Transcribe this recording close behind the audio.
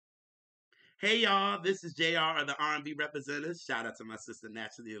Hey y'all, this is JR of the R&B Representatives. Shout out to my sister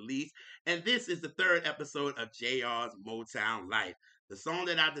Naturally Elise. And this is the third episode of JR's Motown Life. The song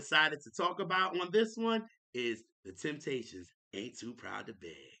that I decided to talk about on this one is The Temptations, Ain't Too Proud to Beg.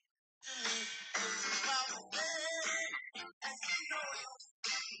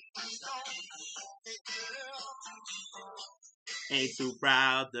 Ain't too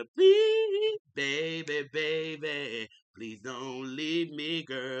proud to please, baby, baby. Please don't leave me,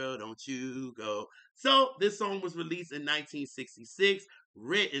 girl. Don't you go. So, this song was released in 1966,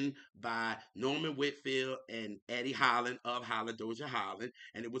 written by Norman Whitfield and Eddie Holland of Holla Doja Holland,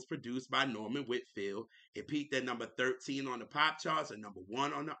 and it was produced by Norman Whitfield. It peaked at number 13 on the pop charts and number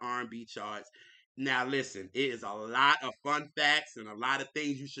 1 on the R&B charts. Now, listen, it is a lot of fun facts and a lot of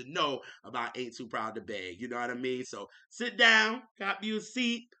things you should know about Ain't Too Proud to Beg. You know what I mean? So sit down, cop you a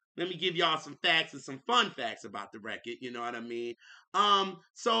seat. Let me give y'all some facts and some fun facts about the record. You know what I mean?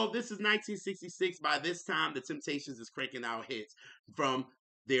 So this is 1966. By this time, the Temptations is cranking out hits from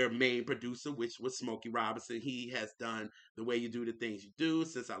their main producer, which was Smokey Robinson. He has done The Way You Do the Things You Do,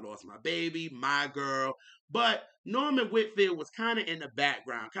 Since I Lost My Baby, My Girl. But Norman Whitfield was kind of in the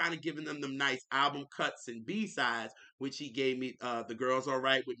background, kind of giving them nice album cuts and B-sides, which he gave me The Girl's All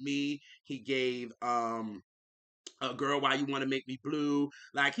Right With Me. He gave a Girl Why You Want to Make Me Blue.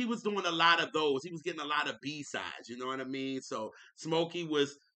 Like, he was doing a lot of those. He was getting a lot of B-sides, you know what I mean? So Smokey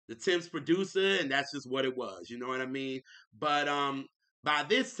was the Tim's producer, and that's just what it was, you know what I mean? But by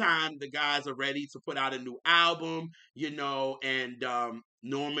this time, the guys are ready to put out a new album, and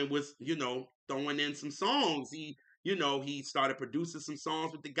Norman was, throwing in some songs. He started producing some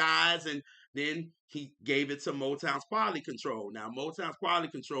songs with the guys, and then he gave it to Motown's Quality Control. Now, Motown's Quality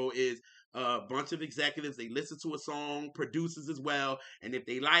Control is a bunch of executives. They listen to a song, producers as well, and if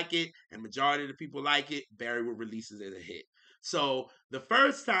they like it, and majority of the people like it, Barry will release it as a hit. So the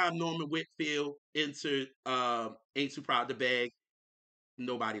first time Norman Whitfield entered Ain't Too Proud to Beg,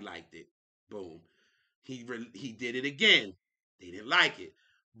 nobody liked it. Boom. He did it again. They didn't like it.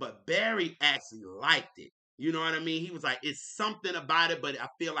 But Barry actually liked it. You know what I mean? He was like, it's something about it, but I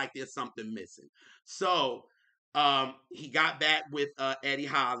feel like there's something missing. So he got back with Eddie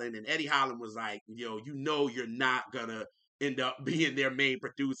Holland, and Eddie Holland was like, you're not gonna end up being their main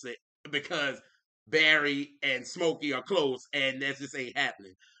producer because Barry and Smokey are close, and that just ain't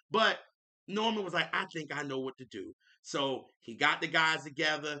happening. But Norman was like, I think I know what to do. So he got the guys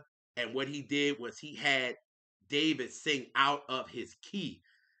together, and what he did was he had David sing out of his key.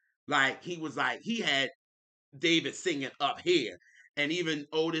 Like, he had David singing up here. And even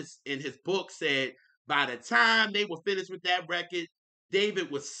Otis in his book said by the time they were finished with that record, David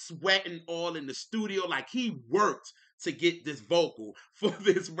was sweating all in the studio. Like, he worked to get this vocal for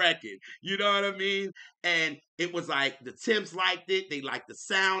this record. You know what I mean? And it was like the Temps liked it. They liked the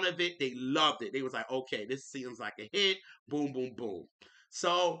sound of it. They loved it. They was like, okay, this seems like a hit. Boom, boom, boom.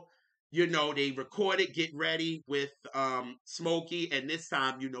 So they recorded Get Ready with Smokey, and this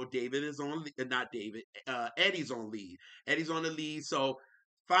time, David is on, not David, Eddie's on lead. Eddie's on the lead, so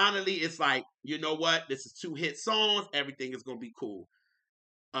finally it's like, you know what, this is 2 hit songs, everything is going to be cool.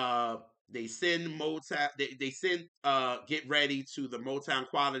 They send Motown, they send Get Ready to the Motown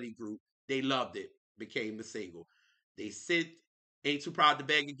Quality Group. They loved it, became the single. They sent Ain't Too Proud to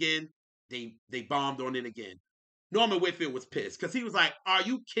Beg again. They bombed on it again. Norman Whitfield was pissed because he was like, are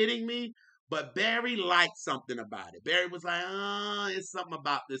you kidding me? But Barry liked something about it. Barry was like, it's something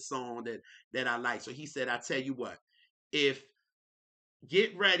about this song that I like. So he said, I tell you what, if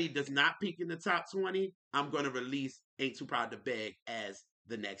Get Ready does not peak in the top 20, I'm going to release Ain't Too Proud to Beg as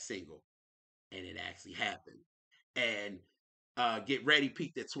the next single. And it actually happened. And Get Ready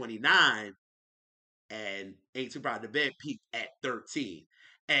peaked at 29, and Ain't Too Proud to Beg peaked at 13.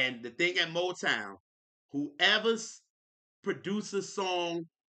 And the thing at Motown, whoever's producer song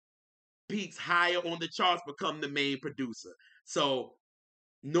peaks higher on the charts become the main producer. So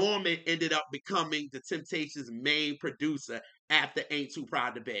Norman ended up becoming the Temptations' main producer after Ain't Too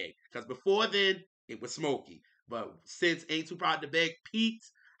Proud to Beg. Because before then, it was Smokey. But since Ain't Too Proud to Beg peaked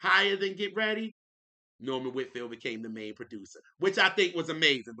higher than Get Ready, Norman Whitfield became the main producer, which I think was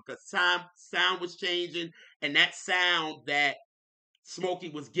amazing because sound was changing, and that sound that Smokey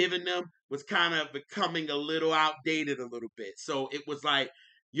was giving them was kind of becoming a little outdated a little bit. So it was like,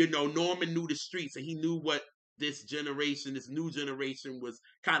 Norman knew the streets, and he knew what this new generation was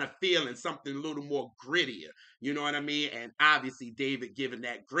kind of feeling, something a little more grittier. You know what I mean? And obviously David giving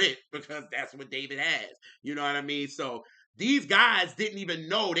that grit because that's what David has. You know what I mean? So these guys didn't even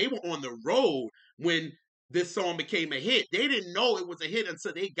know they were on the road when this song became a hit. They didn't know it was a hit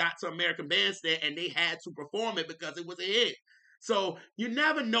until they got to American Bandstand and they had to perform it because it was a hit. So you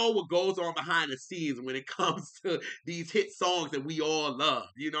never know what goes on behind the scenes when it comes to these hit songs that we all love.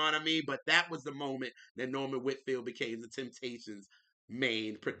 You know what I mean? But that was the moment that Norman Whitfield became the Temptations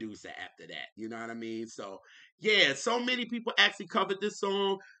main producer after that. You know what I mean? So yeah, so many people actually covered this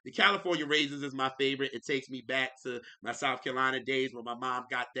song. The California Raisins is my favorite. It takes me back to my South Carolina days when my mom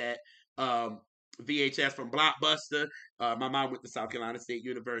got that VHS from Blockbuster. My mom went to South Carolina State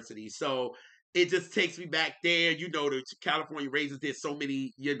University, so it just takes me back there. You know, the California Raisins did so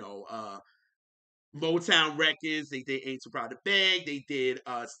many, Motown records. They did Ain't Too Proud to Beg. They did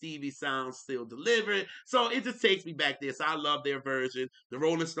Stevie Sounds Still Delivered. So it just takes me back there. So I love their version. The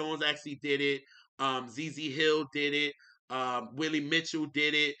Rolling Stones actually did it. ZZ Hill did it. Willie Mitchell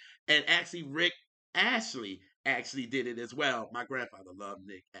did it. And actually Rick Ashley actually did it as well. My grandfather loved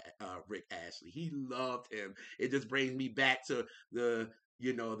Rick Ashley. He loved him. It just brings me back to the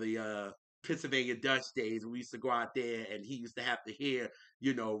Pennsylvania Dutch days when we used to go out there and he used to have to hear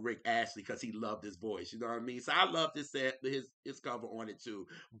Rick Ashley because he loved his voice. You know what I mean? So I love this set, his cover on it too.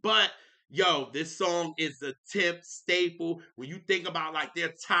 But yo, this song is a Temp staple. When you think about like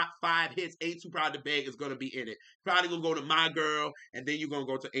their top 5 hits, Ain't Too Proud to Beg is gonna be in it. Probably gonna go to My Girl, and then you're gonna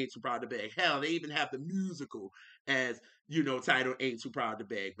go to Ain't Too Proud to Beg. Hell, they even have the musical as titled Ain't Too Proud to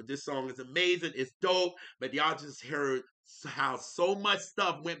Beg. But this song is amazing. It's dope. But y'all just heard how so much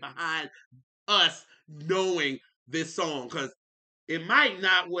stuff went behind us knowing this song because it might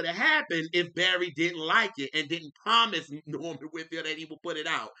not would have happened if Barry didn't like it and didn't promise Norman Whitfield that he would put it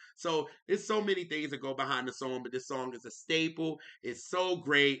out. So there's so many things that go behind the song, but this song is a staple. It's so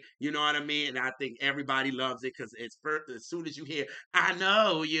great, you know what I mean? And I think everybody loves it because it's first, as soon as you hear, I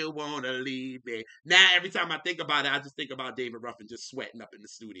know you wanna leave me. Now every time I think about it, I just think about David Ruffin just sweating up in the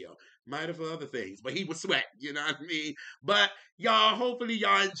studio. Might have for other things, but he was sweating, you know what I mean? But y'all, hopefully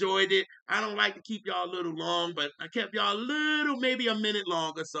y'all enjoyed it. I don't like to keep y'all a little long, but I kept y'all a little, maybe a minute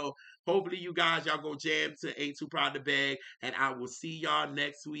longer. So hopefully you guys, y'all go jam to Ain't Too Proud to Beg. And I will see y'all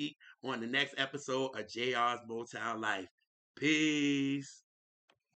next week on the next episode of JR's Motown Life. Peace.